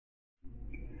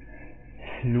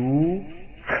Hlu,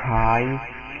 Kai,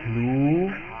 Hlu,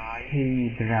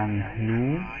 Hedrang,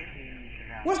 Hlu.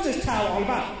 What's this towel all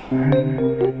about?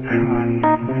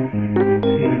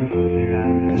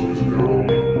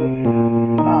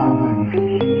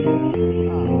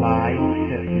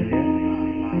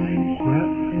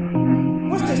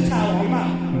 What's this towel all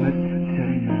about?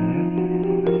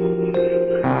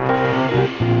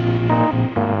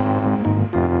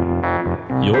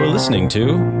 You're listening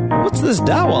to What's This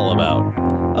Tao All About?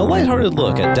 A lighthearted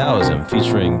look at Taoism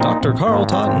featuring Dr. Carl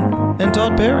Totten and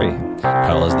Todd Perry.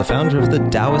 Carl is the founder of the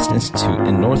Taoist Institute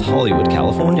in North Hollywood,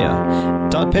 California.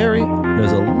 Todd Perry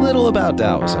knows a little about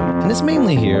Taoism and is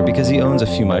mainly here because he owns a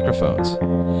few microphones.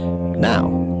 Now,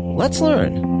 let's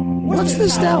learn. What's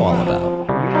this Tao all about?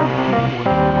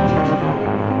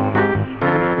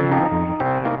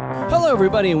 Hello,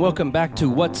 everybody, and welcome back to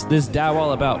What's This Tao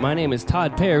All About? My name is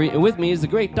Todd Perry, and with me is the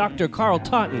great Dr. Carl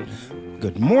Totten.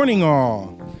 Good morning,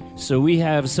 all. So we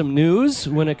have some news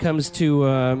when it comes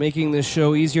to making this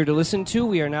show easier to listen to.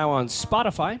 We are now on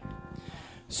Spotify.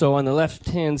 So on the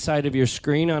left-hand side of your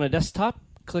screen on a desktop,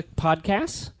 click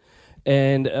Podcasts.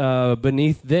 And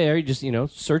beneath there, you just,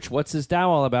 search What's This Tao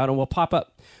All About, and we'll pop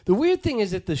up. The weird thing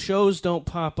is that the shows don't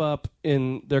pop up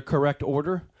in their correct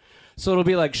order. So it'll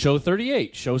be like show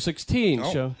 38, show 16,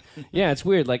 show... Yeah, it's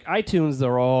weird. Like iTunes,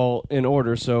 they're all in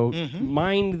order, so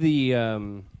mind the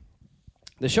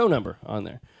show number on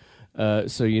there.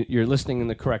 So you're listening in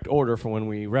the correct order for when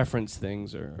we reference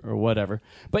things or whatever.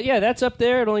 But yeah, that's up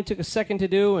there. It only took a second to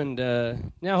do, and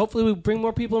now hopefully we bring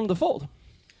more people into the fold.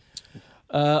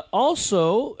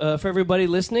 Also, for everybody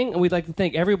listening, we'd like to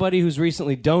thank everybody who's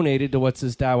recently donated to What's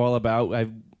This Tao All About.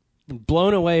 I've been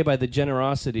blown away by the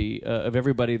generosity of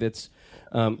everybody that's,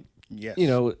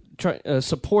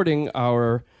 supporting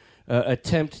our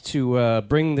attempt to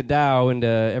bring the Tao into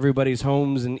everybody's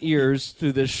homes and ears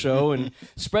through this show and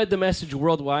spread the message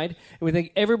worldwide. And we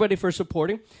thank everybody for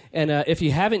supporting. And if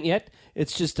you haven't yet,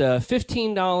 it's just a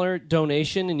 $15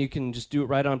 donation, and you can just do it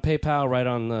right on PayPal, right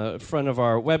on the front of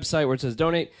our website where it says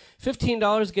donate.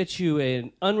 $15 gets you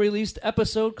an unreleased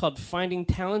episode called Finding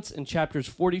Talents in Chapters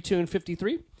 42 and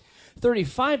 53.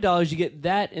 $35, you get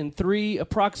that and 3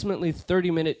 approximately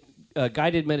 30-minute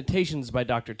guided meditations by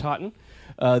Dr. Totten.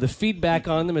 The feedback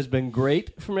on them has been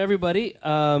great from everybody.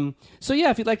 So yeah,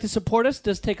 if you'd like to support us, it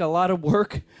does take a lot of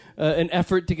work and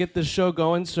effort to get this show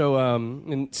going. So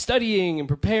and studying and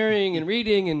preparing and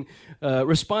reading and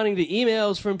responding to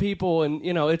emails from people, and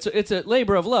it's a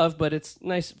labor of love, but it's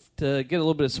nice to get a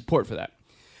little bit of support for that.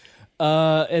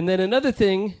 And then another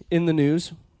thing in the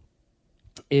news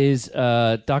is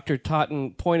Dr.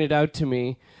 Totten pointed out to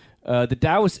me the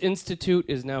Taoist Institute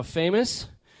is now famous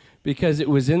because it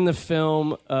was in the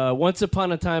film Once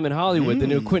Upon a Time in Hollywood, the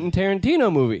new Quentin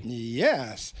Tarantino movie.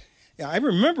 Yes. Yeah, I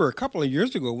remember a couple of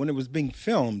years ago when it was being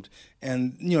filmed,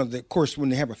 and, of course, when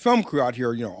they have a film crew out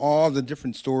here, all the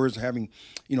different stores having,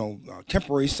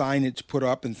 temporary signage put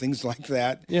up and things like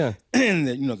that. Yeah. And,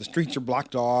 the streets are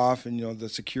blocked off and, the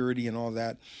security and all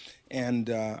that. And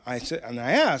I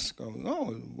asked,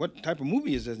 what type of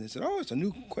movie is this? And they said, it's a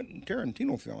new Quentin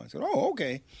Tarantino film. I said,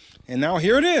 okay. And now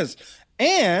here it is.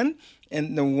 And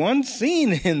the one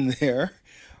scene in there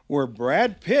where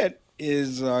Brad Pitt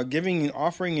is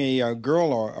offering a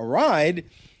girl a ride,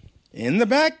 in the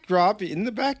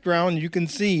background, you can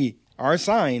see our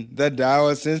sign, the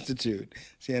Taoist Institute.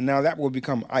 See, and now that will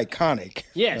become iconic.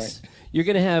 Yes. Right? You're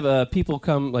going to have people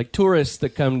come, like tourists that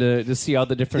come to see all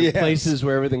the different places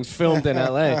where everything's filmed in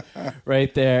L.A.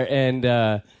 right there. And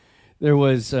there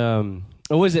was, on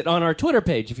our Twitter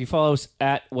page, if you follow us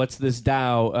at What's This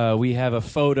Tao, we have a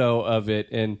photo of it,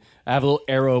 and I have a little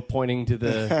arrow pointing to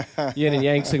the yin and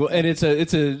yang signal. And it's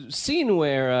a scene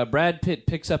where Brad Pitt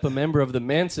picks up a member of the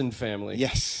Manson family.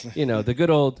 Yes. The good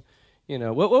old...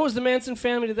 what was the Manson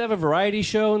family? Did they have a variety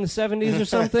show in the 70s or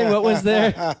something? What was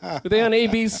there? Were they on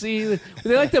ABC? Were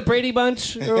they like the Brady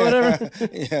Bunch or whatever?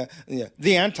 Yeah.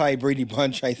 The anti-Brady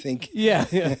Bunch, I think. Yeah.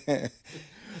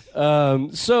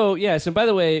 So by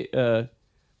the way,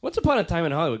 Once Upon a Time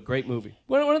in Hollywood, great movie.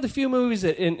 One of the few movies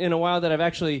that in a while that I've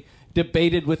actually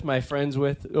debated with my friends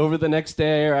with over the next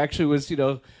day, or actually was,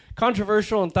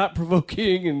 controversial and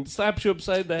thought-provoking and slaps you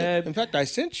upside the head. In fact, I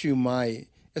sent you my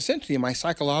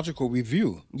psychological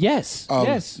review. Yes. Of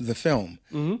the film,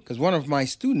 because one of my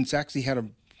students actually had a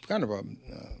kind of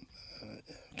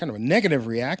a negative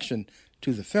reaction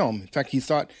to the film. In fact, he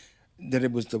thought that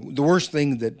it was the worst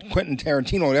thing that Quentin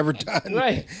Tarantino had ever done.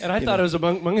 Right, and I thought it was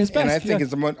among his best. And I think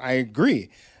I agree,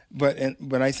 but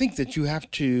I think that you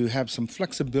have to have some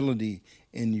flexibility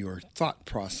in your thought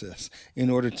process in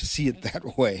order to see it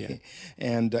that way.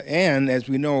 And as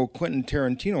we know, Quentin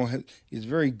Tarantino is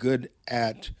very good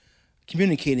at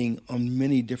communicating on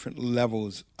many different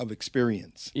levels of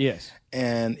experience. Yes.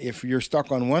 And if you're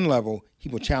stuck on one level, he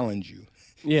will challenge you.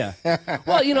 Yeah.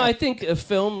 Well, I think a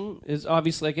film is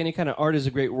obviously, like any kind of art, is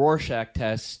a great Rorschach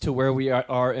test to where we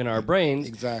are in our brains.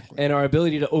 Exactly. And our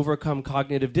ability to overcome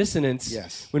cognitive dissonance.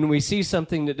 Yes. When we see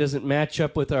something that doesn't match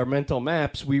up with our mental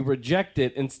maps, we reject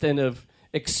it. Instead of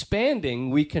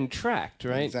expanding, we contract,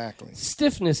 right? Exactly.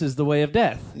 Stiffness is the way of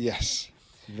death. Yes,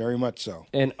 very much so.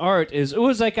 And art is, it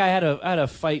was like I had a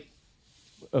fight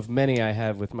of many I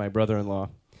have with my brother-in-law.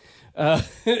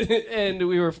 And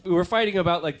we were fighting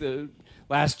about like the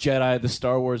Last Jedi, the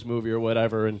Star Wars movie or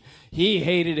whatever, and he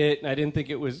hated it, and I didn't think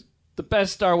it was the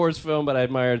best Star Wars film, but I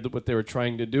admired what they were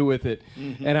trying to do with it.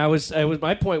 Mm-hmm. And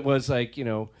my point was like,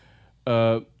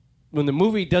 when the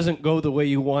movie doesn't go the way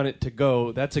you want it to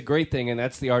go, that's a great thing, and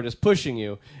that's the artist pushing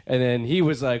you. And then he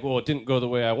was like, well, it didn't go the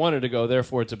way I wanted to go,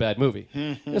 therefore it's a bad movie.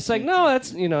 It's like, no,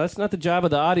 that's not the job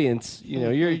of the audience.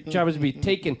 Your job is to be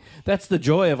taken. That's the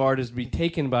joy of art, is to be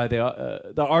taken by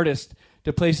the artist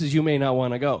to places you may not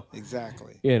want to go.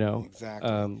 Exactly.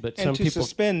 Exactly. But and some to people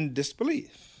suspend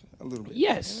disbelief a little bit.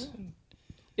 Yes.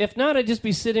 If not, I'd just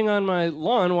be sitting on my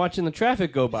lawn watching the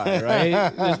traffic go by,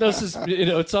 right? There's no,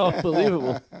 it's all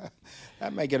believable.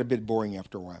 That might get a bit boring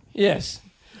after a while. Yes.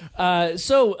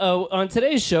 So on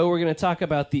today's show, we're going to talk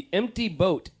about The Empty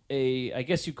Boat, I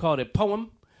guess you call it a poem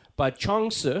by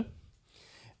Chuang Tzu.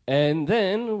 And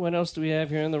then, what else do we have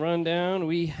here in the rundown?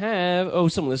 We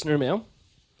have, some listener mail.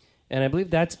 And I believe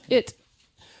that's it.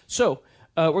 So,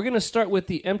 we're going to start with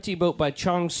The Empty Boat by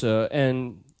Chuang Tzu.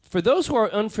 And for those who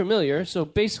are unfamiliar, so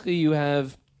basically you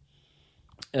have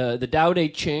the Tao Te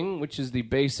Ching, which is the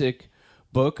basic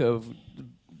book of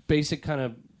basic kind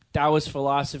of Taoist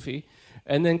philosophy.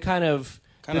 And then kind of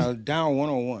Tao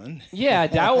 101. Yeah,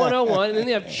 Tao 101. And then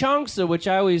you have Chuang Tzu, which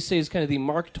I always say is kind of the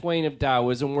Mark Twain of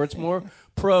Taoism, where it's more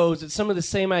prose. It's some of the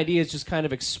same ideas just kind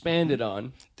of expanded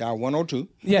on. Tao 102.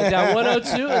 Yeah, Tao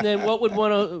 102. And then what would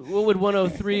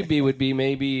 103 be? Would be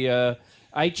maybe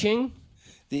I Ching?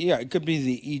 It could be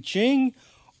the I Ching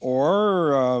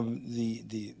or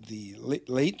the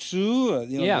Late Tzu.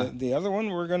 The other one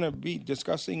we're going to be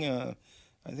discussing, I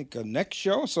think, next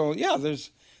show. So, yeah,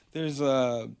 there's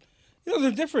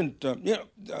different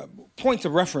points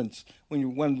of reference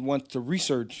when one wants to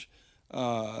research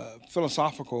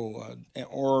philosophical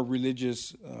or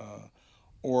religious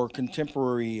or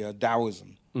contemporary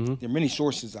Taoism. Mm-hmm. There are many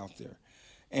sources out there.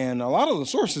 And a lot of the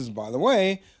sources, by the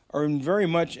way, are very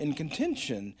much in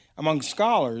contention among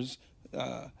scholars,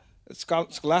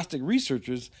 scholastic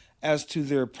researchers, as to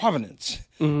their provenance.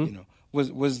 Mm-hmm.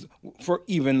 Was for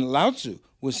even Lao Tzu,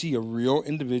 was he a real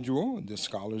individual? The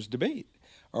scholars debate.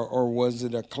 Or was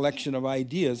it a collection of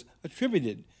ideas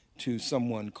attributed to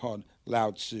someone called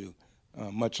Lao Tzu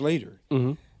much later?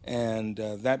 Mm-hmm. And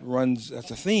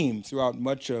that's a theme throughout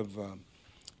much of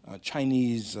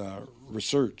Chinese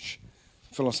research,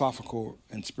 philosophical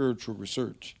and spiritual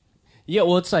research. Yeah,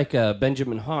 well, it's like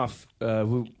Benjamin Hoff,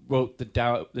 who wrote the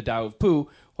Tao of Pooh,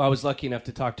 who I was lucky enough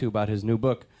to talk to about his new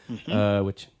book, mm-hmm.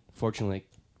 Which fortunately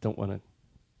don't want to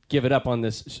give it up on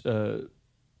this.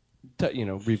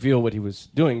 Reveal what he was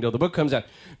doing till the book comes out.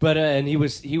 But and he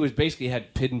was basically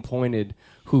had pinpointed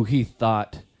who he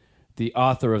thought the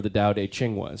author of the Tao Te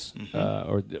Ching was,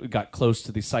 mm-hmm. Or got close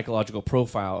to the psychological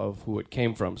profile of who it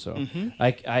came from. So mm-hmm.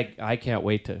 I can't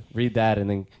wait to read that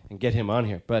and get him on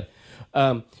here. But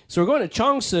so we're going to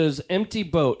Chuang Tzu's Empty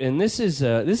Boat, and this is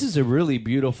a really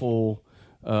beautiful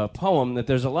poem that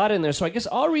there's a lot in there. So I guess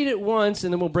I'll read it once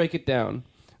and then we'll break it down.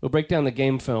 We'll break down the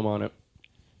game film on it.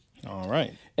 All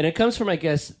right. And it comes from, I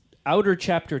guess, Outer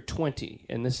Chapter 20,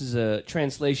 and this is a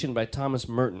translation by Thomas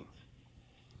Merton.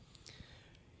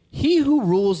 He who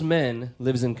rules men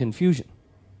lives in confusion.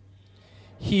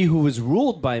 He who is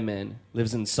ruled by men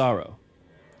lives in sorrow.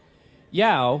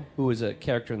 Yao, who is a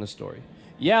character in the story,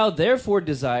 Yao therefore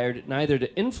desired neither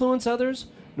to influence others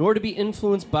nor to be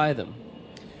influenced by them.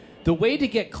 The way to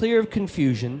get clear of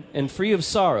confusion and free of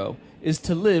sorrow is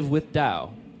to live with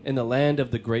Tao in the land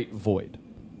of the great void.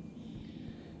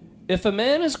 If a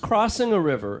man is crossing a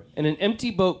river and an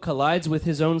empty boat collides with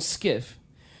his own skiff,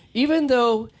 even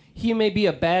though he may be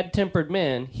a bad-tempered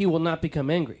man, he will not become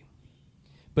angry.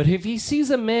 But if he sees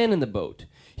a man in the boat,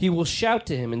 he will shout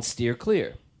to him and steer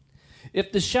clear.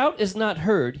 If the shout is not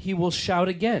heard, he will shout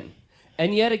again,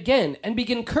 and yet again, and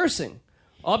begin cursing,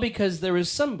 all because there is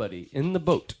somebody in the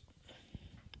boat.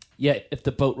 Yet, if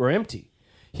the boat were empty,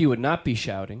 he would not be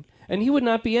shouting, and he would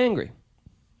not be angry.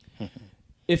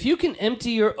 If you can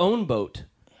empty your own boat,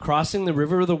 Crossing the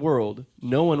river of the world,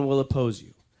 no one will oppose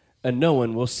you, and no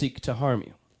one will seek to harm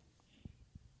you.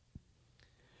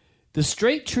 The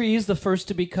straight tree is the first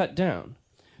to be cut down.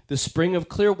 The spring of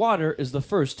clear water is the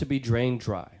first to be drained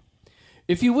dry.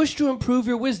 If you wish to improve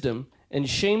your wisdom and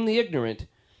shame the ignorant,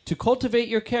 to cultivate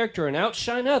your character and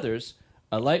outshine others,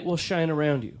 a light will shine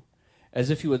around you, as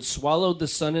if you had swallowed the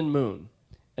sun and moon,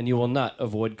 and you will not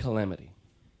avoid calamity.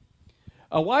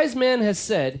 A wise man has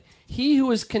said, "He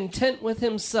who is content with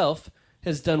himself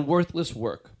has done worthless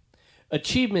work."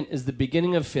 Achievement is the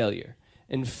beginning of failure,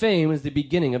 and fame is the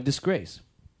beginning of disgrace.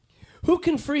 Who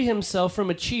can free himself from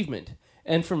achievement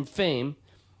and from fame,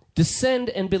 descend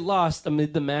and be lost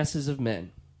amid the masses of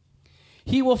men?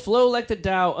 He will flow like the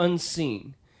Tao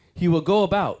unseen. He will go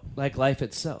about like life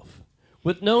itself.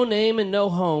 With no name and no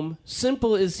home,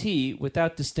 simple is he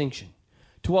without distinction.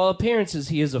 To all appearances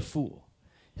he is a fool.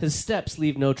 His steps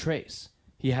leave no trace.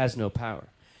 He has no power.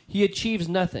 He achieves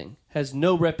nothing, has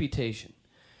no reputation.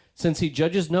 Since he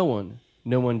judges no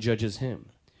one judges him.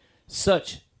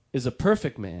 Such is a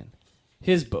perfect man.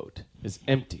 His boat is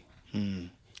empty. Isn't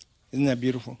that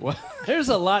beautiful? Well, there's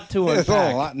a lot to unpack.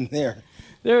 There's a lot in there.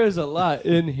 There is a lot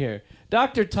in here.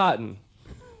 Dr. Totten,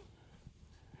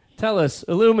 tell us,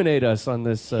 illuminate us on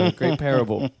this great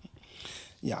parable.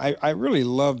 Yeah, I really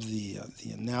love the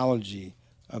analogy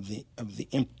of the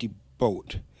empty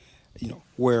boat.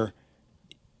 Where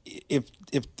if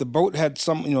the boat had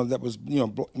some that was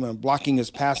blocking his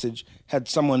passage, had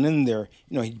someone in there,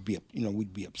 we'd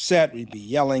be upset, we'd be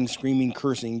yelling, screaming,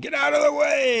 cursing, "Get out of the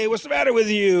way! What's the matter with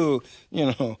you?"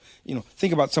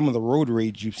 Think about some of the road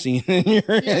rage you've seen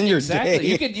in your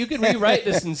exactly. day. You could rewrite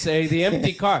this and say the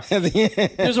empty car.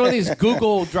 There's one of these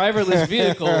Google driverless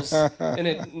vehicles, and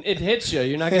it hits you.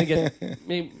 You're not going to get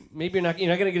maybe you're not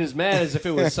going to get as mad as if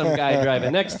it was some guy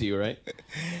driving next to you, right?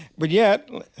 But yet,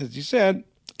 as you said,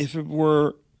 if it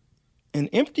were an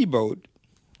empty boat,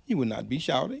 you would not be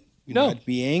shouting. You'd not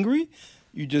be angry.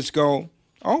 You just go,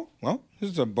 "Oh, well,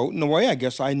 there's a boat in the way. I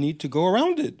guess I need to go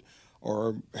around it,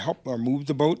 or help, or move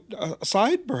the boat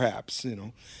aside, perhaps."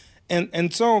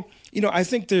 And so I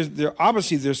think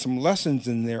there's some lessons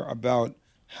in there about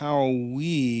how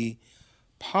we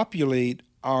populate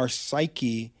our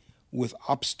psyche with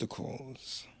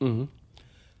obstacles. Mm-hmm.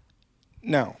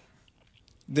 Now,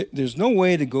 there's no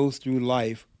way to go through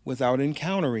life without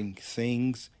encountering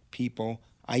things, people,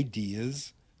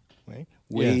 ideas, right?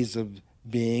 Ways of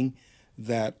being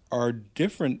that are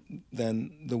different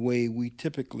than the way we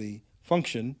typically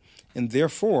function. And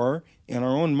therefore, in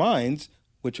our own minds,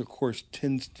 which of course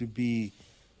tends to be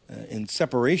in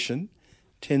separation,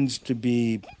 tends to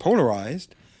be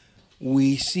polarized,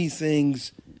 we see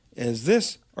things as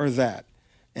this or that,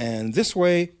 and this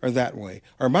way or that way,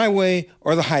 or my way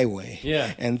or the highway.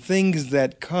 Yeah. And things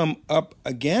that come up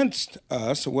against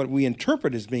us, what we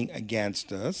interpret as being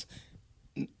against us,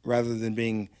 rather than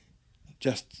being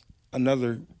just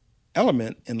another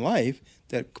element in life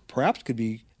that perhaps could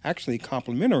be actually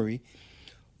complementary,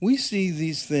 we see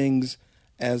these things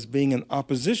as being in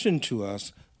opposition to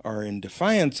us or in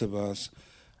defiance of us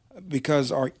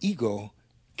because our ego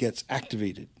gets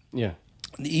activated. Yeah.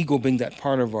 The ego being that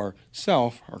part of our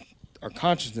self, our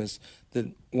consciousness, that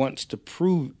wants to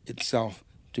prove itself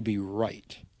to be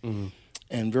right. Mm-hmm.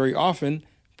 And very often,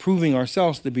 proving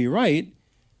ourselves to be right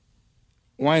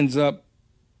winds up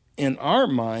in our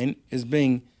mind as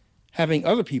having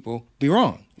other people be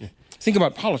wrong. Yeah. Think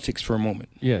about politics for a moment.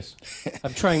 Yes.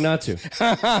 I'm trying not to.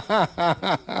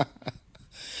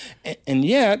 And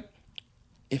yet,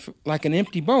 if like an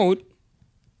empty boat,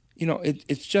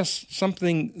 it's just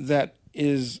something that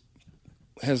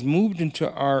has moved into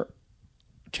our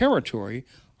territory,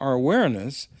 our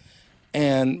awareness,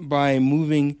 and by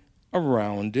moving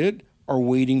around it or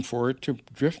waiting for it to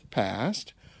drift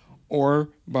past, or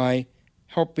by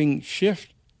helping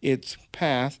shift its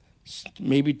path,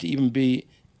 maybe to even be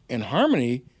in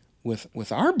harmony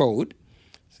with our boat.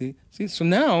 See, so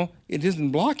now it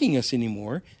isn't blocking us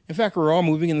anymore. In fact, we're all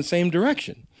moving in the same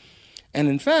direction. And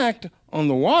in fact, on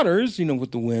the waters,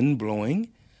 with the wind blowing,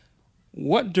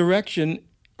 what direction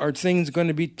are things going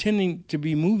to be tending to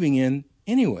be moving in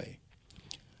anyway?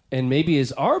 And maybe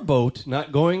is our boat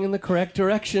not going in the correct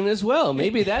direction as well?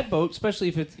 Maybe that boat, especially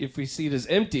if we see it as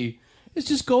empty, is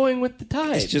just going with the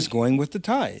tide. It's just going with the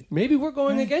tide. Maybe we're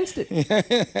going against it.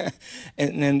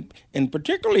 and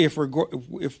particularly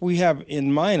if we have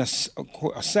in mind a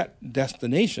set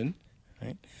destination,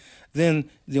 right? Then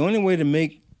the only way to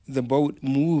make the boat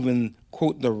move in,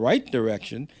 quote, the right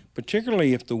direction,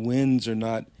 particularly if the winds are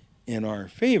not in our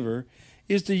favor,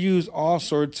 is to use all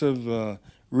sorts of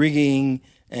rigging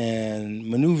and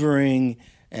maneuvering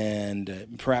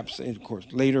and perhaps, of course,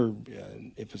 later,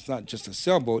 if it's not just a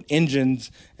sailboat,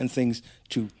 engines and things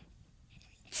to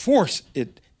force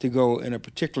it to go in a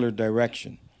particular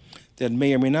direction that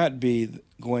may or may not be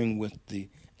going with the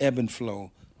ebb and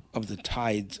flow of the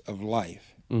tides of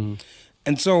life. Mm-hmm.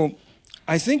 And so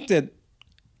I think that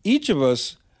each of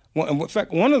us, in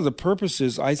fact, one of the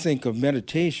purposes, I think, of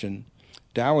meditation,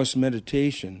 Taoist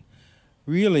meditation,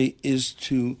 really is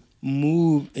to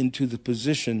move into the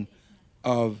position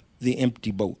of the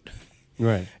empty boat.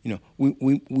 Right. You know,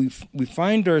 we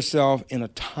find ourselves in a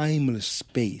timeless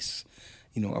space,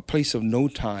 you know, a place of no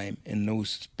time and no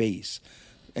space.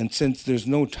 And since there's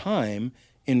no time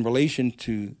in relation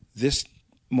to this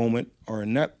moment or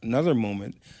another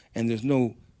moment, and there's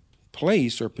no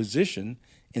place or position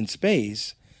in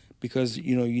space, because,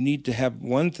 you know, you need to have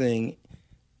one thing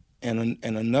and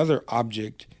another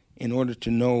object in order to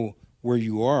know where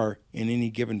you are in any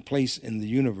given place in the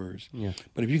universe. Yeah.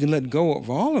 But if you can let go of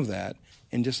all of that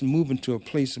and just move into a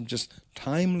place of just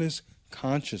timeless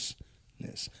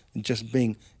consciousness and just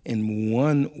being in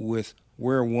one with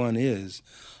where one is,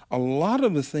 a lot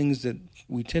of the things that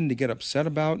we tend to get upset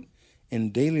about in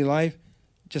daily life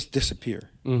just disappear.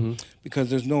 Mm-hmm.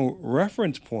 Because there's no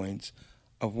reference points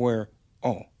of where,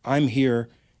 oh, I'm here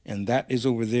and that is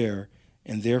over there,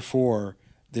 and therefore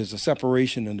there's a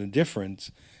separation and a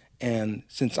difference. And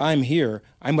since I'm here,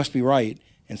 I must be right.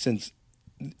 And since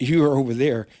you are over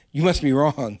there, you must be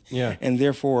wrong. Yeah. And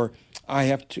therefore,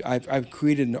 I've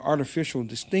created an artificial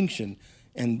distinction,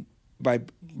 and by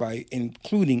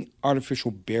including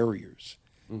artificial barriers,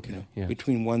 Okay. you know, Yeah.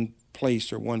 between one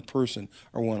place or one person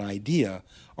or one idea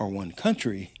or one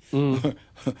country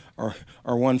or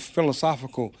one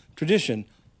philosophical tradition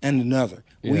and another.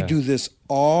 We Yeah. do this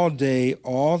all day,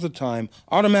 all the time,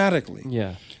 automatically.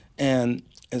 Yeah. And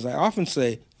as I often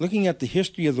say, looking at the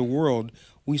history of the world,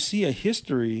 we see a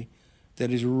history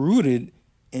that is rooted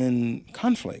in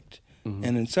conflict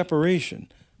and in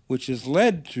separation, which has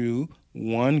led to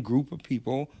one group of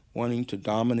people wanting to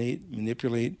dominate,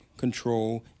 manipulate,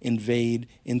 control, invade,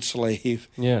 enslave,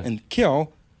 Yeah. and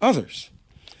kill others.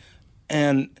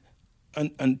 And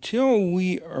until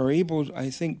we are able, I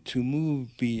think, to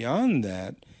move beyond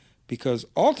that, because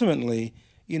ultimately,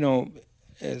 you know,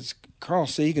 as Carl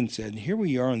Sagan said, here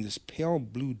we are in this pale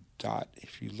blue dot.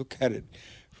 If you look at it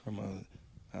from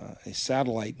a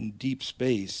satellite in deep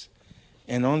space,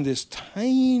 and on this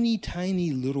tiny,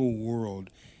 tiny little world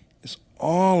is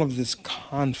all of this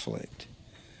conflict,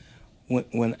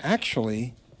 when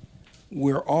actually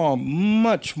we're all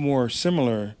much more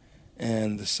similar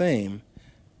and the same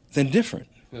than different.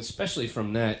 Especially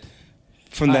from that.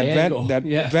 From High that angle.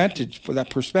 Yeah. vantage, for that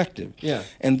perspective. Yeah.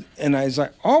 And as I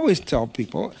always tell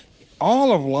people,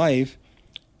 all of life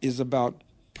is about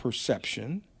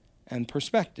perception and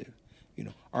perspective. You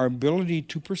know, our ability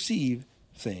to perceive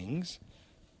things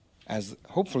as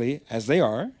hopefully as they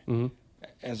are,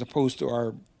 as opposed to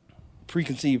our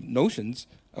preconceived notions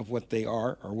of what they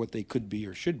are or what they could be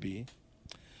or should be,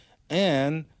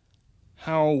 and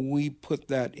how we put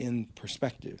that in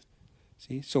perspective.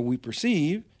 See, so we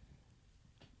perceive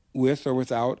with or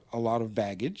without a lot of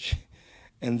baggage,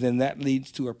 and then that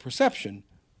leads to a perception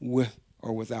with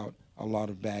or without a lot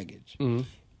of baggage.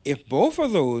 If both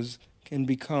of those can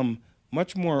become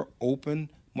much more open,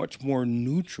 much more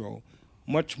neutral,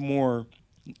 much more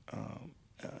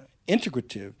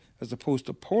integrative as opposed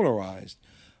to polarized,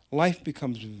 life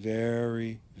becomes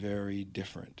very, very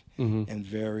different and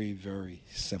very, very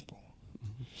simple.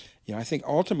 You know, I think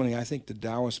ultimately, I think the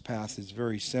Taoist path is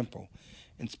very simple.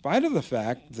 In spite of the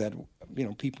fact that, you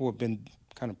know, people have been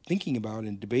kind of thinking about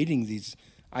and debating these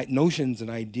notions and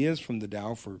ideas from the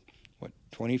Tao for,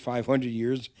 2,500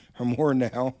 years or more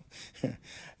now,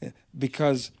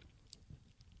 because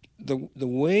the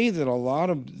way that a lot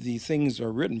of the things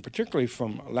are written, particularly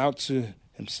from Lao Tzu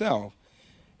himself,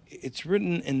 it's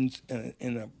written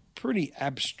in a pretty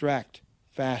abstract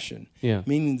fashion,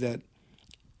 meaning that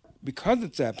because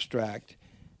it's abstract,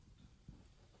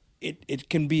 it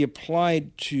can be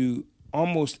applied to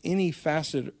almost any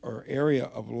facet or area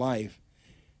of life,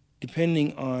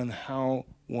 depending on how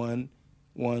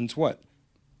one's what?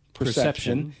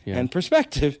 Perception and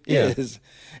perspective is.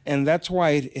 And that's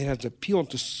why it has appealed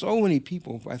to so many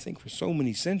people, I think, for so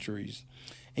many centuries,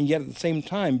 and yet at the same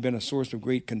time been a source of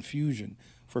great confusion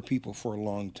for people for a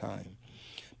long time.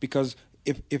 Because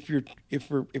if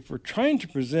we're trying to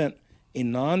present a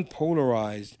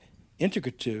non-polarized,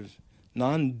 integrative,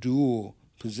 non-dual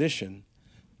position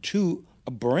to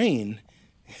a brain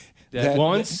that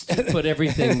wants to put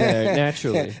everything there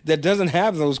naturally, that doesn't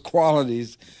have those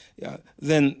qualities,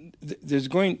 then there's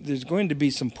going to be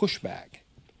some pushback,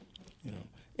 you know.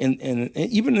 and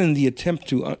even in the attempt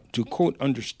to quote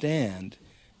understand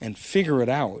and figure it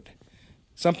out,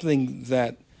 something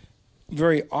that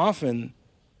very often,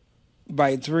 by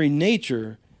its very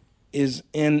nature, is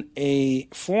in a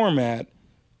format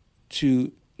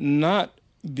to not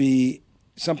be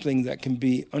something that can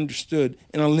be understood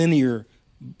in a linear,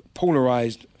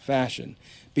 polarized fashion,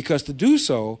 because to do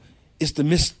so is to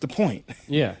miss the point.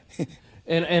 Yeah.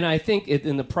 And I think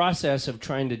in the process of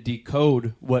trying to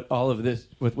decode what all of this,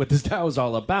 what this Tao is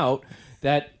all about,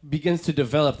 that begins to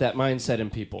develop that mindset in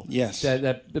people. Yes.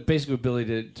 That basic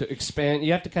ability to expand.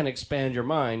 You have to kind of expand your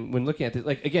mind when looking at it.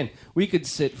 Like, again, we could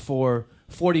sit for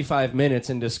 45 minutes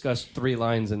and discuss 3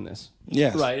 lines in this.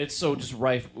 Yes. Right. It's so just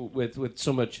rife with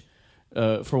so much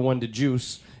for one to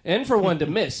juice and for one to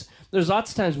miss. There's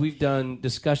lots of times we've done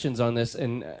discussions on this,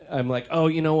 and I'm like, oh,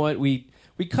 you know what? We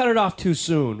cut it off too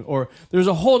soon, or there's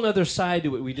a whole other side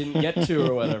to it we didn't get to,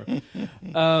 or whatever.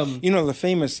 The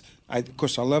famous, of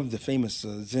course, I love the famous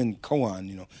Zen koan.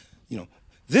 You know,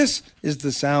 this is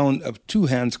the sound of 2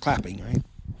 hands clapping, right?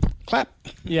 Clap.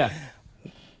 Yeah.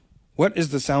 What is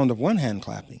the sound of 1 hand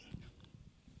clapping?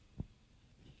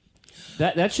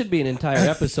 That should be an entire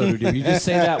episode. Dude. You just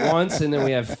say that once, and then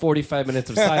we have 45 minutes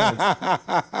of silence.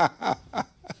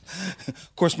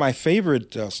 Of course, my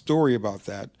favorite story about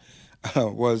that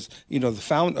was,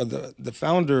 the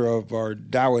founder of our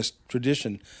Taoist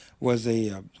tradition was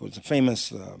a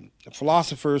famous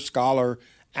philosopher, scholar,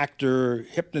 actor,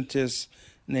 hypnotist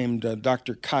named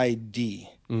Dr. Kai Di.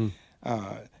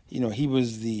 He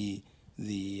was the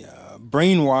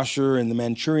brainwasher and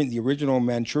the original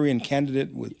Manchurian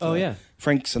Candidate with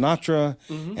Frank Sinatra,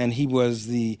 and he was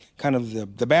the kind of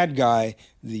the bad guy,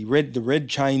 the red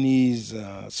Chinese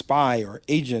spy or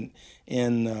agent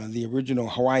in the original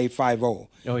Hawaii Five-0.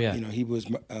 Oh yeah. He was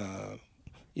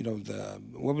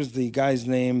what was the guy's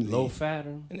name? Low Fat.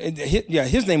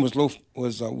 His name was Wo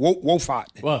Fat.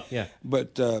 Well, yeah.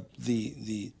 But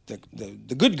the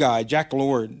good guy, Jack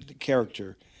Lord, the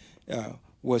character,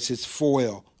 was his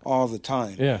foil all the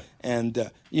time. Yeah. And,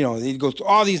 he'd go through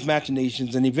all these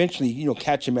machinations and eventually,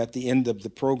 catch him at the end of the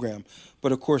program.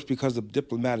 But, of course, because of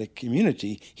diplomatic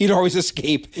immunity, he'd always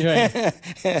escape. Right.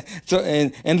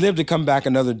 and live to come back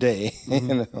another day.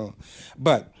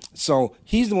 But so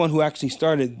he's the one who actually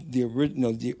started the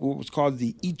original, what was called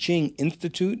the I Ching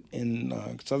Institute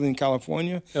in Southern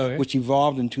California, which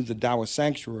evolved into the Taoist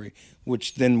Sanctuary,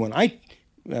 which then when I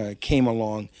came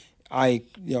along, I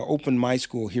opened my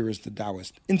school here as the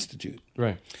Taoist Institute.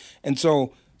 Right. And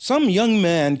so some young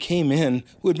man came in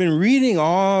who had been reading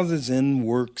all the Zen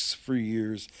works for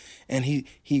years, and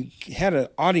he had an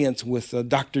audience with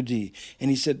Dr. D. And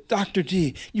he said, Dr.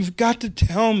 D, you've got to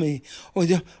tell me,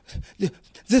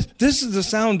 this is the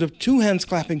sound of 2 hands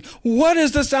clapping. What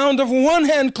is the sound of 1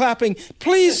 hand clapping?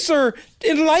 Please, sir,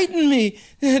 enlighten me.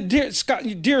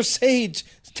 Dear sage,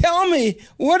 tell me,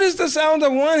 what is the sound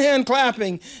of 1 hand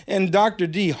clapping? And Dr.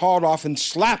 D hauled off and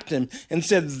slapped him and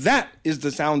said, that is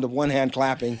the sound of 1 hand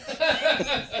clapping.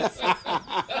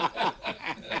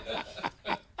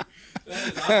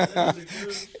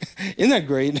 Isn't that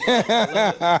great?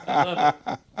 I love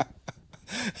it.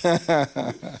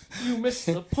 You missed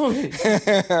the point.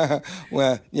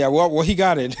 Well, he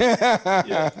got it.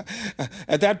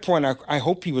 At that point, I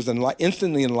hope he was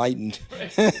instantly enlightened.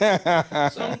 Right.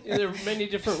 There are many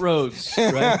different roads,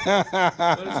 right?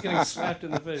 But it's getting slapped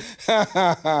in the face.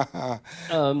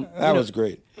 That was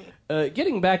great.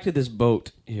 Getting back to this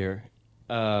boat here,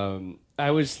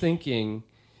 I was thinking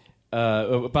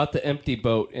about the empty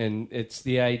boat, and it's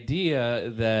the idea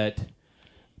that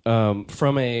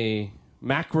from a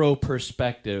macro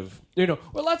perspective,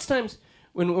 lots of times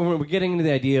when we're getting into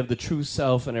the idea of the true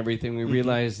self and everything, we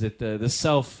realize that the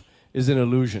self is an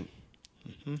illusion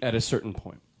at a certain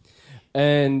point.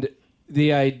 And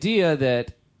the idea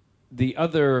that the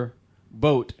other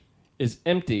boat is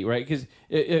empty, right? Because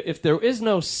if there is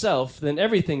no self, then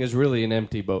everything is really an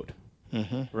empty boat,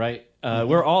 right?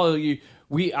 We're all...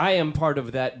 I am part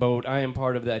of that boat. I am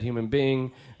part of that human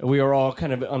being. We are all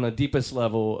kind of on the deepest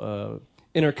level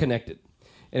interconnected.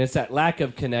 And it's that lack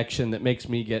of connection that makes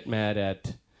me get mad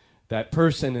at that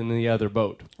person in the other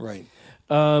boat. Right.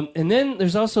 And then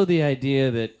there's also the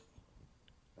idea that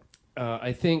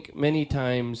I think many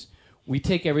times we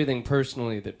take everything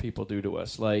personally that people do to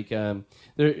us. Like, I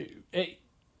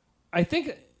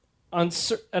think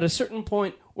at a certain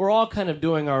point, we're all kind of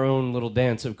doing our own little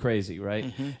dance of crazy,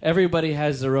 right? Everybody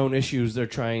has their own issues they're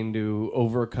trying to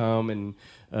overcome, and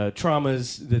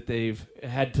traumas that they've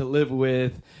had to live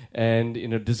with, and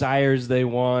desires they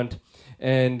want.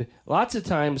 And lots of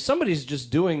times somebody's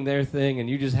just doing their thing, and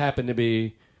you just happen to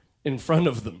be in front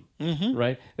of them,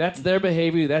 right? That's their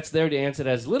behavior. That's their dance. It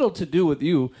has little to do with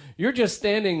you. You're just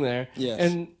standing there. Yes.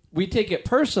 And we take it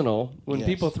personal when Yes.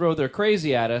 people throw their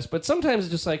crazy at us, but sometimes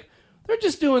it's just like, they're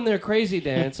just doing their crazy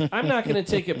dance. I'm not going to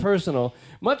take it personal,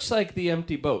 much like the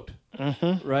empty boat,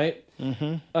 right?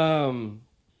 That's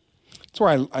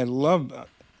why I love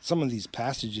some of these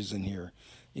passages in here.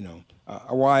 You know,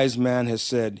 a wise man has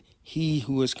said, "He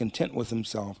who is content with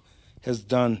himself has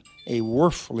done a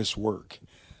worthless work.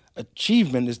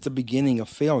 Achievement is the beginning of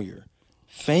failure.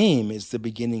 Fame is the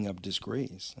beginning of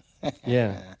disgrace."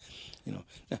 Yeah. You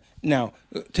know, now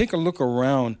take a look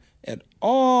around at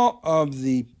all of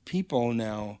the people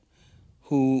now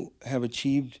who have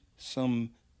achieved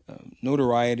some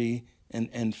notoriety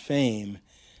and fame,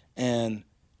 and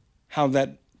how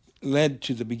that led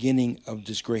to the beginning of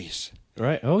disgrace.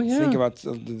 Right. Oh, yeah. Think about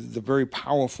the very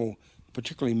powerful,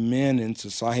 particularly men in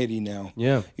society now.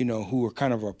 Yeah. You know, who are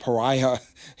kind of a pariah.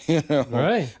 You know,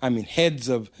 Right. I mean, heads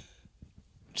of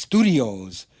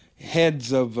studios,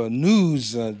 heads of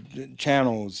news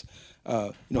channels,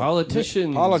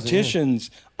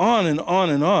 politicians, on and on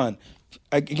and on.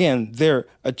 Again, their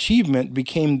achievement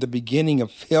became the beginning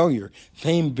of failure.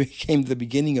 Fame became the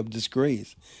beginning of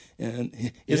disgrace.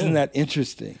 And isn't that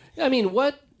interesting? I mean,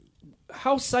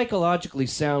 how psychologically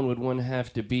sound would one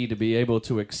have to be able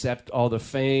to accept all the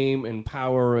fame and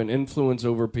power and influence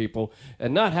over people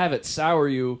and not have it sour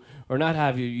you or not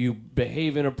have you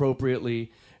behave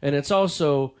inappropriately? And it's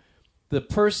also the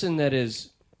person that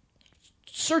is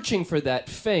searching for that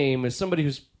fame is somebody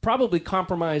who's probably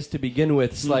compromised to begin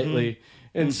with slightly.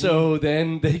 And so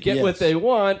then they get what they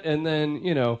want, and then,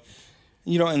 You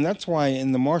know, and that's why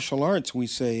in the martial arts we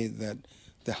say that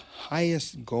the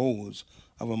highest goals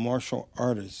of a martial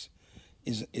artist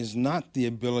is not the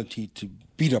ability to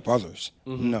beat up others.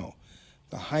 No.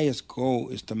 The highest goal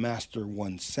is to master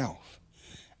oneself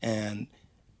and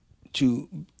to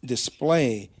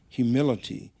display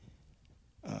humility,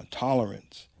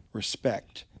 tolerance,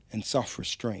 respect, and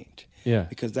self-restraint. Yeah.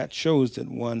 Because that shows that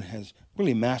one has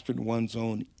really mastered one's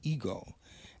own ego.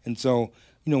 And so,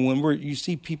 you know, when you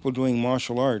see people doing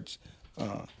martial arts,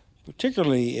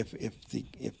 particularly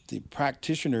if the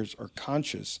practitioners are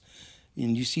conscious,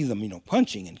 and you see them, you know,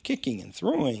 punching and kicking and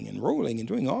throwing and rolling and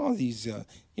doing all these,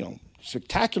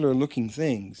 spectacular looking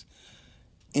things.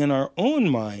 In our own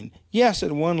mind, yes,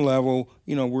 at one level,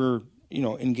 you know, we're, you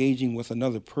know, engaging with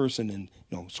another person in,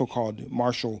 you know, so-called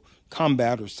martial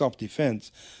combat or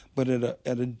self-defense, but at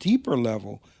a deeper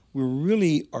level, we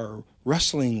really are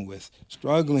wrestling with,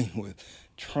 struggling with,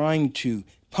 trying to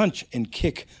punch and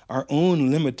kick our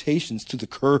own limitations to the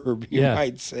curb, you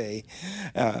might say.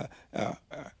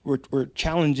 We're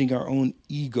challenging our own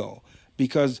ego,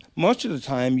 because most of the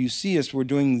time you see us, we're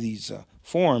doing these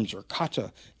forms or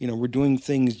kata, you know, we're doing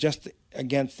things just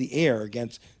against the air,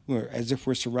 as if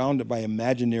we're surrounded by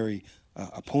imaginary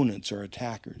opponents or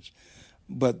attackers.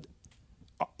 But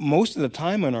most of the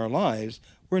time in our lives,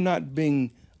 we're not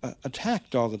being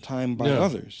attacked all the time by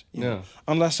others, you know,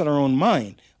 unless in our own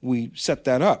mind we set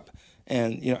that up.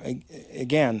 And, you know,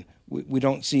 again, we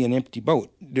don't see an empty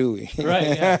boat, do we? Right.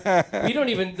 Yeah.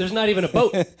 There's not even a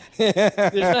boat.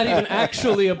 There's not even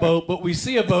actually a boat, but we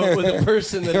see a boat with a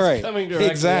person that's coming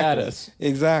directly at us.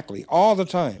 Exactly. All the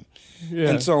time. Yeah.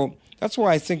 And so that's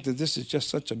why I think that this is just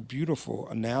such a beautiful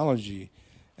analogy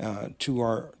to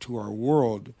our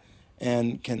world,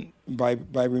 and by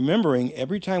remembering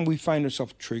every time we find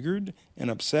ourselves triggered and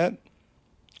upset,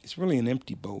 it's really an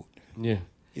empty boat. Yeah.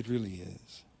 It really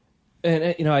is.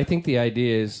 And, you know, I think the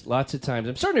idea is lots of times,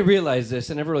 I'm starting to realize this,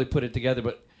 I never really put it together,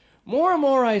 but more and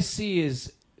more I see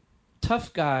is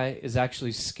tough guy is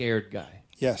actually scared guy.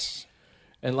 Yes.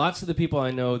 And lots of the people I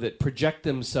know that project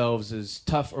themselves as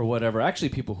tough or whatever, actually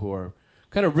people who are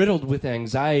kind of riddled with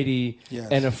anxiety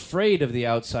and afraid of the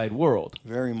outside world.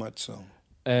 Very much so.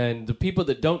 And the people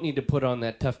that don't need to put on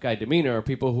that tough guy demeanor are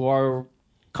people who are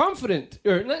confident,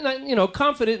 or not,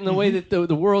 confident in the way that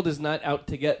the world is not out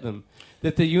to get them,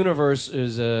 that the universe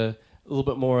is a little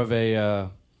bit more of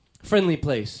a friendly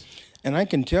place. And I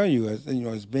can tell you,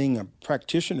 as being a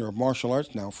practitioner of martial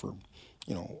arts now for,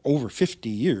 over 50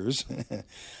 years,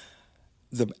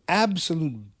 the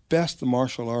absolute best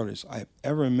martial artists I've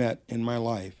ever met in my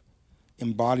life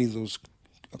embody those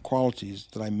qualities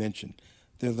that I mentioned.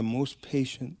 They're the most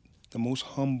patient, the most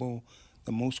humble,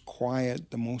 the most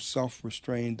quiet, the most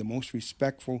self-restrained, the most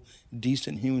respectful,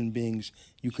 decent human beings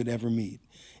you could ever meet.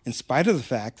 In spite of the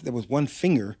fact that with one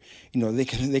finger, they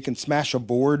can smash a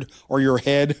board or your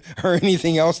head or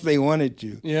anything else they wanted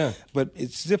to. Yeah. But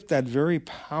it's as if that very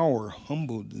power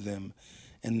humbled them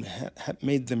and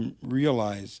made them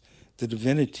realize the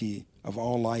divinity of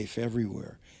all life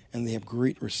everywhere, and they have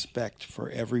great respect for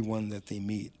everyone that they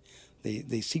meet.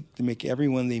 They seek to make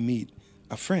everyone they meet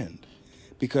a friend,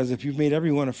 because if you've made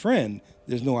everyone a friend,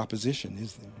 there's no opposition,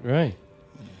 is there? Right.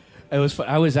 It was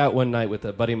I was out one night with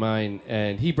a buddy of mine,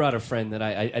 and he brought a friend that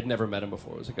I'd never met him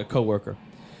before. It was like a coworker,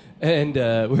 and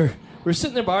we're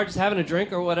sitting in the bar just having a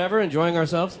drink or whatever, enjoying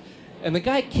ourselves, and the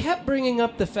guy kept bringing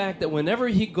up the fact that whenever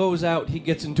he goes out, he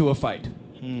gets into a fight.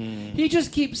 He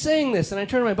just keeps saying this, and I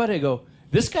turn to my buddy and I go,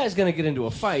 "This guy's going to get into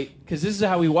a fight because this is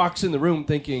how he walks in the room,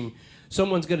 thinking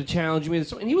someone's going to challenge me."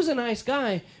 And he was a nice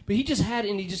guy, but he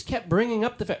just kept bringing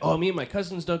up the fact, "Oh, me and my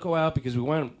cousins don't go out because we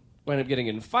wind up getting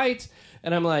in fights,"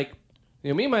 and I'm like.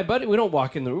 Me and my buddy, we don't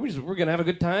walk in the room. We're going to have a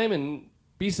good time and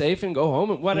be safe and go home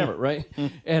and whatever, right?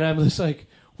 And I'm just like,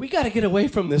 we got to get away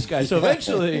from this guy. So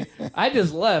eventually, I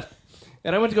just left,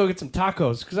 and I went to go get some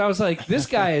tacos because I was like, this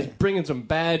guy is bringing some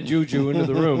bad juju into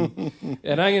the room,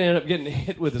 and I'm going to end up getting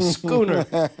hit with a schooner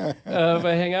if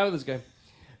I hang out with this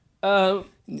guy.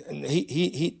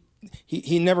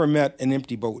 He never met an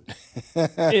empty boat.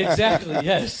 Exactly,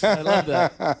 yes. I love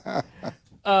that.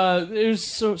 There's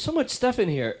so much stuff in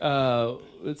here.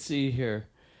 Let's see here.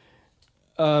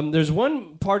 There's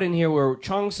one part in here where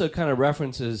Chuang-Tzu kind of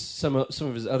references some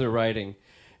of his other writing,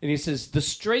 and he says the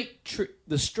straight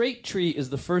tree is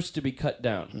the first to be cut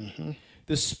down. Mm-hmm.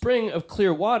 The spring of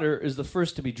clear water is the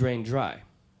first to be drained dry.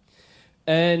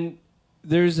 And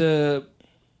there's a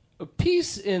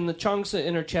piece in the Chuang-Tzu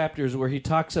Inner Chapters where he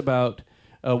talks about.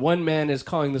 One man is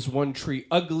calling this one tree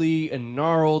ugly and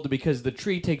gnarled because the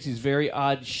tree takes these very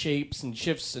odd shapes and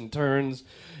shifts and turns.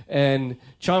 And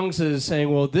Chuang-Tzu is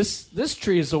saying, well, this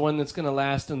tree is the one that's going to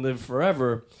last and live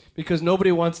forever because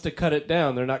nobody wants to cut it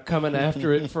down. They're not coming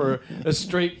after it for a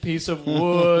straight piece of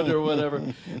wood or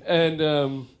whatever.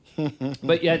 And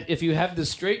but yet, if you have the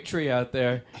straight tree out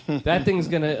there, that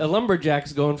thing's a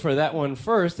lumberjack's going for that one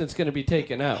first. It's going to be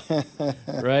taken out,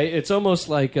 right? It's almost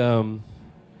like...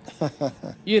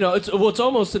 it's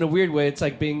almost in a weird way. It's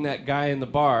like being that guy in the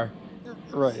bar,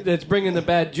 right? That's bringing the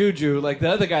bad juju, like the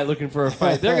other guy looking for a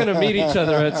fight. They're going to meet each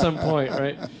other at some point,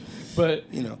 right? But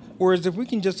whereas if we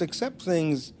can just accept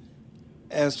things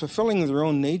as fulfilling their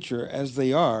own nature as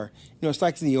they are, it's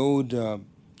like the old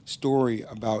story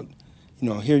about,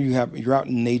 here you're out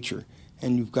in nature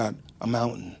and you've got a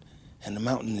mountain, and the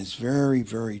mountain is very,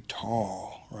 very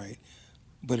tall, right?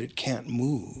 But it can't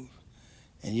move.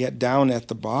 And yet down at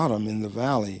the bottom in the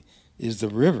valley is the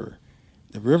river.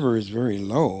 The river is very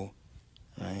low,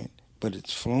 right? But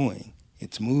it's flowing.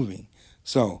 It's moving.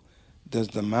 So does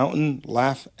the mountain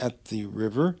laugh at the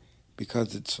river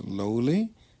because it's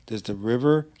lowly? Does the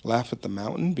river laugh at the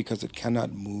mountain because it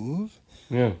cannot move?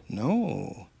 Yeah.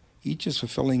 No. Each is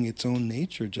fulfilling its own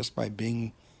nature just by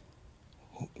being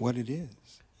what it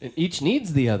is. And each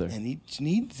needs the other. And each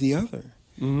needs the other.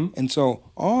 Mm-hmm. And so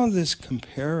all this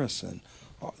comparison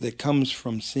that comes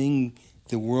from seeing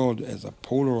the world as a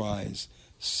polarized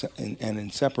and in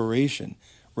separation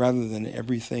rather than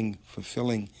everything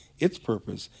fulfilling its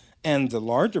purpose and the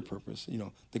larger purpose,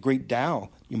 the great Tao,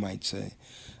 you might say,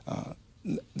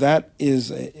 that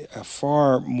is a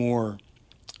far more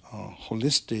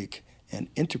holistic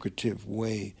and integrative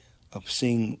way of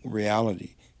seeing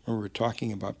reality. Remember, we're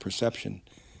talking about perception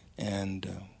and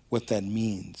what that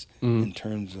means in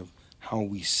terms of how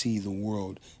we see the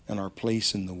world and our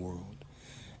place in the world.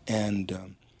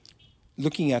 And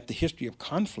looking at the history of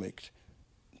conflict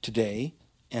today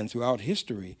and throughout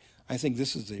history, I think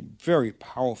this is a very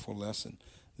powerful lesson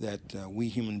that we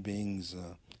human beings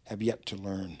have yet to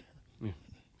learn.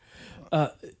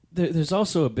 There's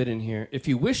also a bit in here. If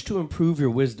you wish to improve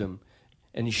your wisdom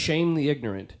and shame the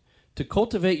ignorant, to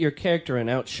cultivate your character and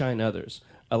outshine others,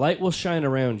 a light will shine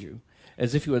around you,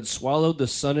 as if you had swallowed the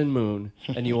sun and moon,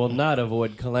 and you will not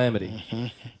avoid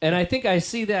calamity. And I think I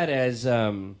see that as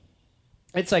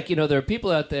it's like there are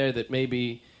people out there that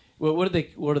maybe what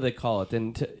do they call it?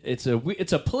 And it's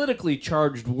a politically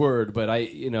charged word, but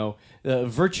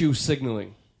virtue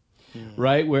signaling,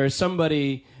 right? Where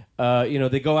somebody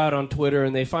they go out on Twitter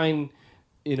and they find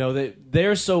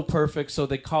they're so perfect, so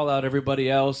they call out everybody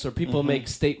else, or people make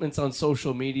statements on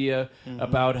social media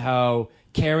about how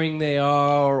caring they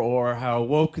are, or how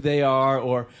woke they are,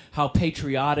 or how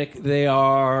patriotic they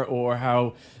are, or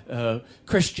how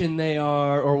Christian they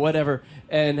are, or whatever,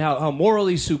 and how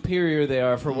morally superior they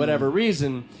are for whatever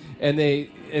reason, and they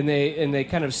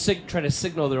kind of try to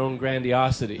signal their own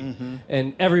grandiosity,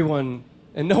 and everyone.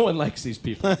 And no one likes these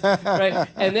people, right?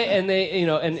 And they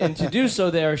and to do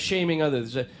so, they are shaming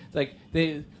others. Like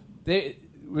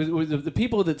the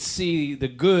people that see the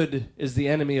good is the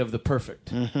enemy of the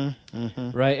perfect,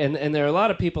 right? And there are a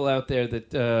lot of people out there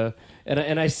that,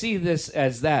 and I see this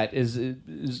as that is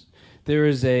there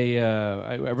is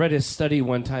I read a study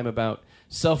one time about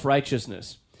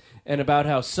self-righteousness. And about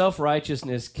how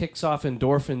self-righteousness kicks off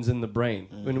endorphins in the brain.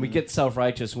 When we get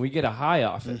self-righteous, we get a high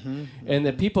off it. And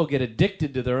that people get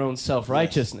addicted to their own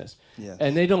self-righteousness. Yes.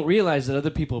 And they don't realize that other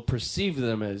people perceive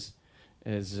them as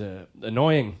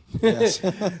annoying. Yes.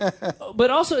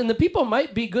 But also, and the people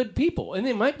might be good people, and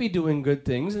they might be doing good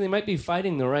things, and they might be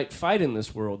fighting the right fight in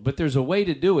this world, but there's a way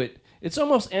to do it. It's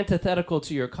almost antithetical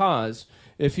to your cause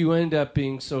if you end up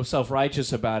being so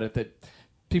self-righteous about it that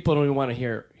people don't even want to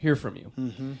hear from you.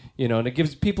 You know, and it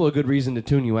gives people a good reason to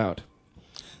tune you out.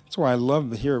 That's why I love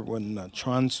to hear when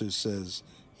Chuang-Tzu says,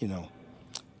 you know,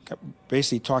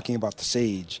 basically talking about the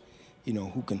sage, you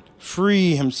know, who can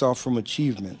free himself from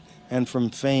achievement and from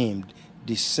fame,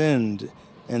 descend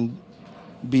and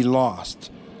be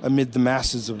lost amid the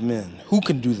masses of men. Who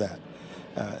can do that?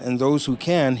 And those who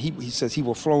can, he says he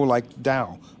will flow like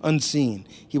Tao, unseen.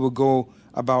 He will go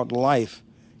about life.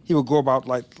 He will go about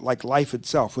like life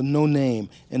itself, with no name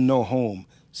and no home.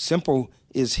 Simple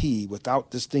is he,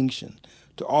 without distinction.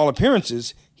 To all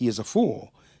appearances, he is a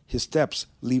fool. His steps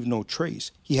leave no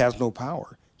trace. He has no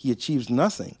power. He achieves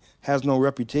nothing, has no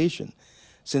reputation.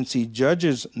 Since he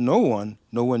judges no one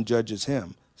judges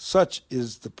him. Such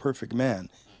is the perfect man.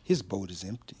 His boat is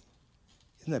empty.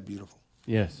 Isn't that beautiful?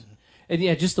 Yes. And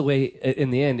yeah, just the way,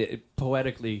 in the end, it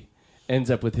poetically ends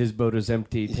up with his boat is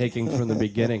empty, taking from the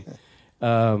beginning.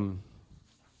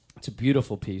 It's a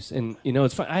beautiful piece, and you know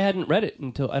it's fun. I hadn't read it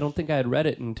until I don't think I had read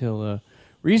it until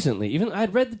recently. Even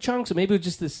I'd read the chunks, so maybe it was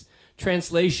just this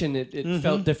translation. It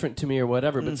felt different to me or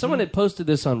whatever. But someone had posted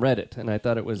this on Reddit, and I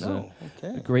thought it was a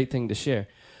great thing to share.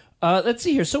 Let's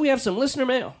see here. So we have some listener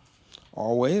mail.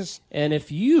 Always. And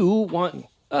if you want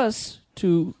us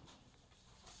to,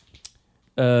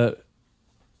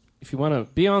 if you want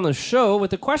to be on the show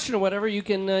with a question or whatever, you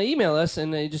can email us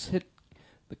and just hit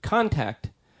the contact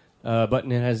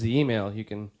button. It has the email. You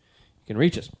can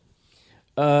reach us.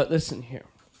 Listen here.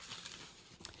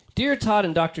 Dear Todd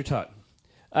and Dr. Todd,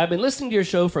 I've been listening to your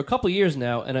show for a couple years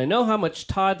now, and I know how much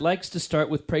Todd likes to start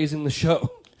with praising the show.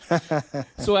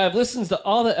 So I've listened to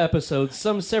all the episodes,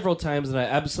 some several times, and I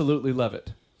absolutely love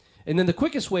it. And then the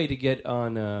quickest way to get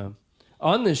on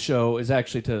this show is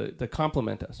actually to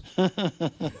compliment us.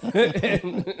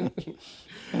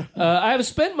 I have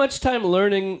spent much time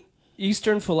learning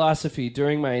Eastern philosophy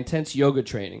during my intense yoga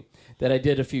training that I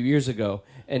did a few years ago,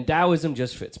 and Taoism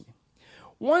just fits me.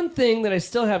 One thing that I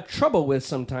still have trouble with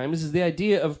sometimes is the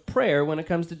idea of prayer when it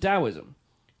comes to Taoism.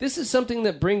 This is something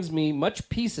that brings me much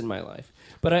peace in my life,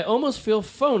 but I almost feel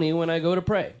phony when I go to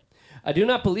pray. I do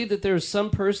not believe that there is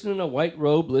some person in a white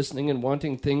robe listening and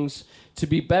wanting things to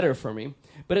be better for me,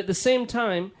 but at the same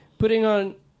time, putting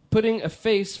a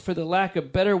face for the lack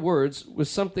of better words with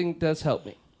something does help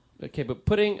me. Okay, but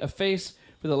putting a face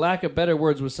for the lack of better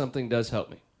words with something does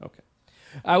help me. Okay.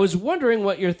 I was wondering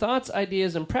what your thoughts,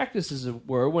 ideas, and practices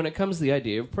were when it comes to the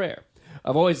idea of prayer.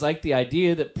 I've always liked the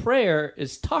idea that prayer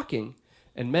is talking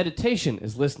and meditation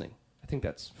is listening. I think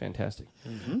that's fantastic.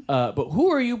 But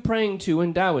who are you praying to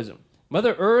in Taoism?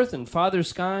 Mother Earth and Father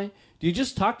Sky? Do you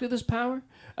just talk to this power?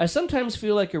 I sometimes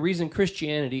feel like a reason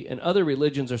Christianity and other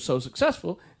religions are so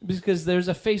successful is because there's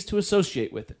a face to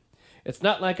associate with it. It's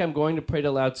not like I'm going to pray to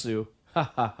Lao Tzu.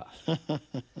 Ha ha ha.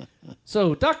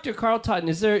 So, Dr. Carl Totten,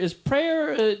 is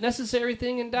prayer a necessary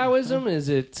thing in Taoism? Is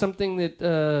it something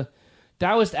that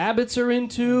Taoist abbots are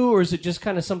into, or is it just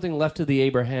kind of something left to the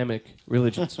Abrahamic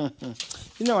religions?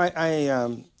 You know,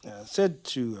 I said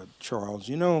to Charles,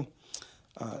 you know,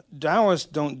 Taoists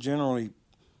don't generally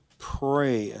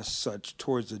pray as such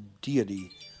towards a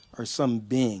deity or some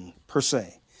being per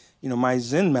se. You know, my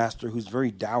Zen master, who's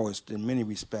very Taoist in many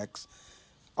respects,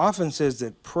 often says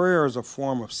that prayer is a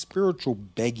form of spiritual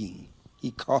begging,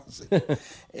 he calls it,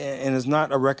 and is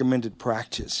not a recommended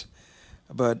practice.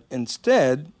 But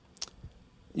instead,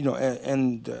 you know,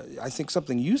 and I think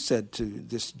something you said to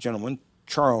this gentleman,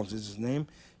 Charles is his name,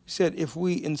 he said, if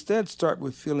we instead start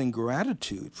with feeling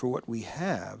gratitude for what we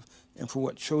have and for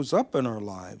what shows up in our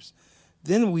lives,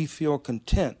 then we feel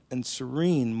content and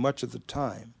serene much of the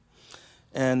time.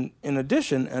 And in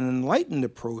addition, an enlightened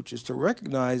approach is to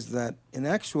recognize that in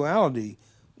actuality,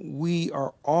 we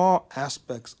are all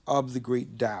aspects of the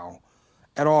great Tao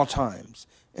at all times.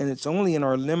 And it's only in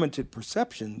our limited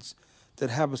perceptions that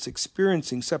have us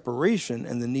experiencing separation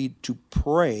and the need to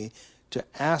pray, to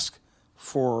ask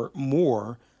for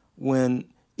more, when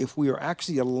if we are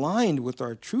actually aligned with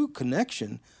our true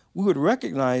connection, we would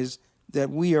recognize that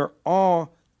we are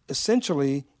all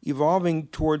essentially evolving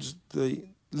towards the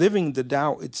living the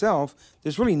Tao itself,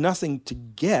 there's really nothing to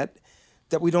get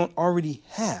that we don't already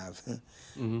have.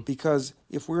 Because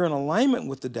if we're in alignment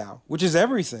with the Tao, which is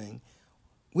everything,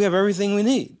 we have everything we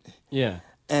need. Yeah.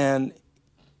 And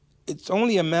it's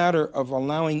only a matter of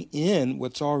allowing in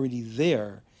what's already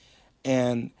there.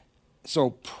 And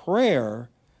so prayer,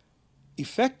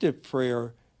 effective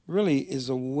prayer, really is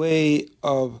a way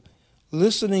of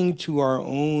listening to our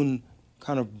own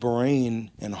kind of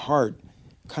brain and heart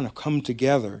kind of come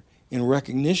together in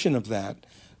recognition of that,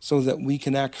 so that we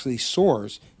can actually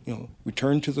source,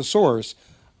 return to the source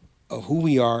of who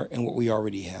we are and what we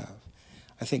already have.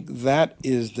 I think that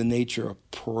is the nature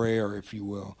of prayer, if you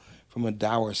will, from a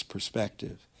Taoist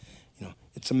perspective.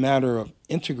 It's a matter of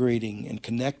integrating and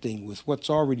connecting with what's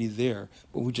already there,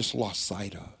 but we just lost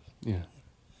sight of. Yeah.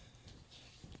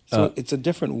 So it's a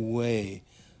different way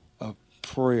of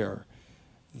prayer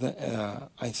that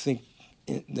I think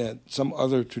that some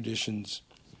other traditions,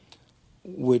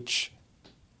 which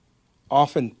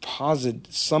often posit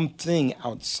something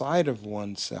outside of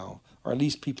oneself, or at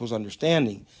least people's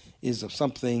understanding is of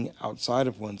something outside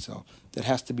of oneself that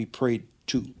has to be prayed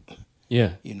to.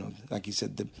 Yeah. Like he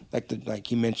said, like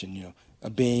he mentioned, a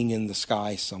being in the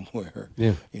sky somewhere.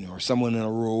 Yeah. Or someone in a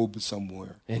robe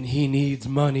somewhere. And he needs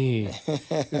money.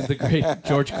 Is the great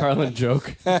George Carlin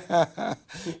joke.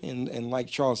 and like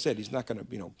Charles said, he's not going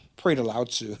to, pray to Lao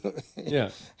Tzu.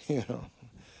 Yeah.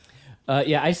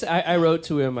 I wrote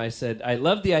to him, I said, I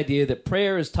love the idea that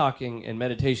prayer is talking and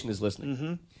meditation is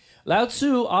listening. Lao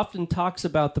Tzu often talks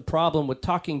about the problem with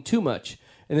talking too much,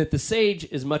 and that the sage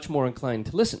is much more inclined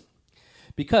to listen.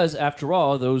 Because, after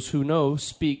all, those who know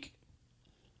speak,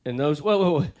 and those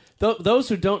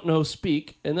who don't know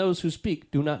speak, and those who speak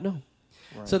do not know.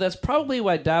 Right. So that's probably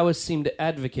why Taoists seem to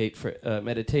advocate for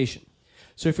meditation.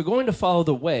 So if you're going to follow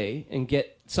the way and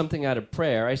get something out of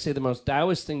prayer, I say the most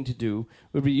Taoist thing to do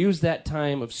would be use that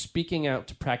time of speaking out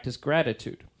to practice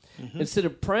gratitude. Instead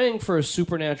of praying for a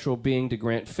supernatural being to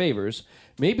grant favors,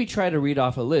 maybe try to read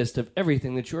off a list of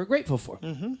everything that you are grateful for.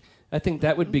 I think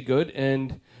that would be good,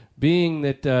 and being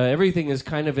that everything is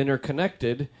kind of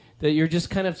interconnected, that you're just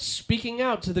kind of speaking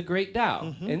out to the great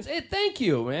Tao and say, "Thank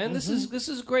you, man. This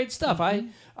is great stuff.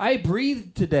 I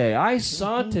breathed today. I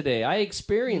saw today. I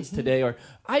experienced today. Or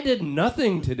I did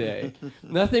nothing today.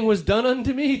 Nothing was done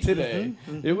unto me today.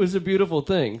 It was a beautiful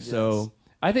thing." Yes. So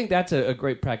I think that's a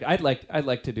great practice. I'd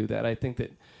like to do that. I think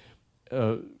that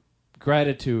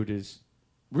gratitude is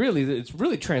really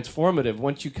transformative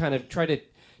once you kind of try to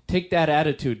take that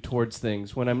attitude towards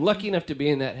things. When I'm lucky enough to be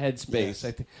in that headspace,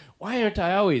 I think, why aren't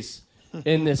I always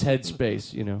in this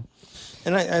headspace?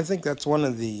 And I think that's one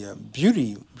of the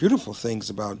beautiful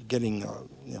things about getting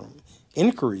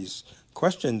inquiries,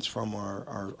 questions from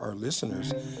our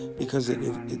listeners, because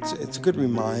it's a good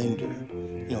reminder,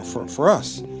 for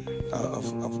us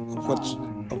of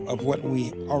what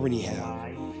we already have,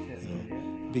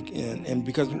 and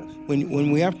because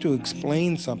when we have to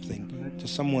explain something to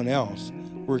someone else,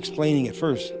 we're explaining it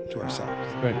first to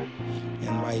ourselves. Right. And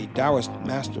my Taoist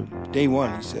master, day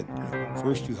one, he said,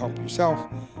 first you help yourself,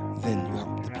 then you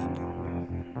help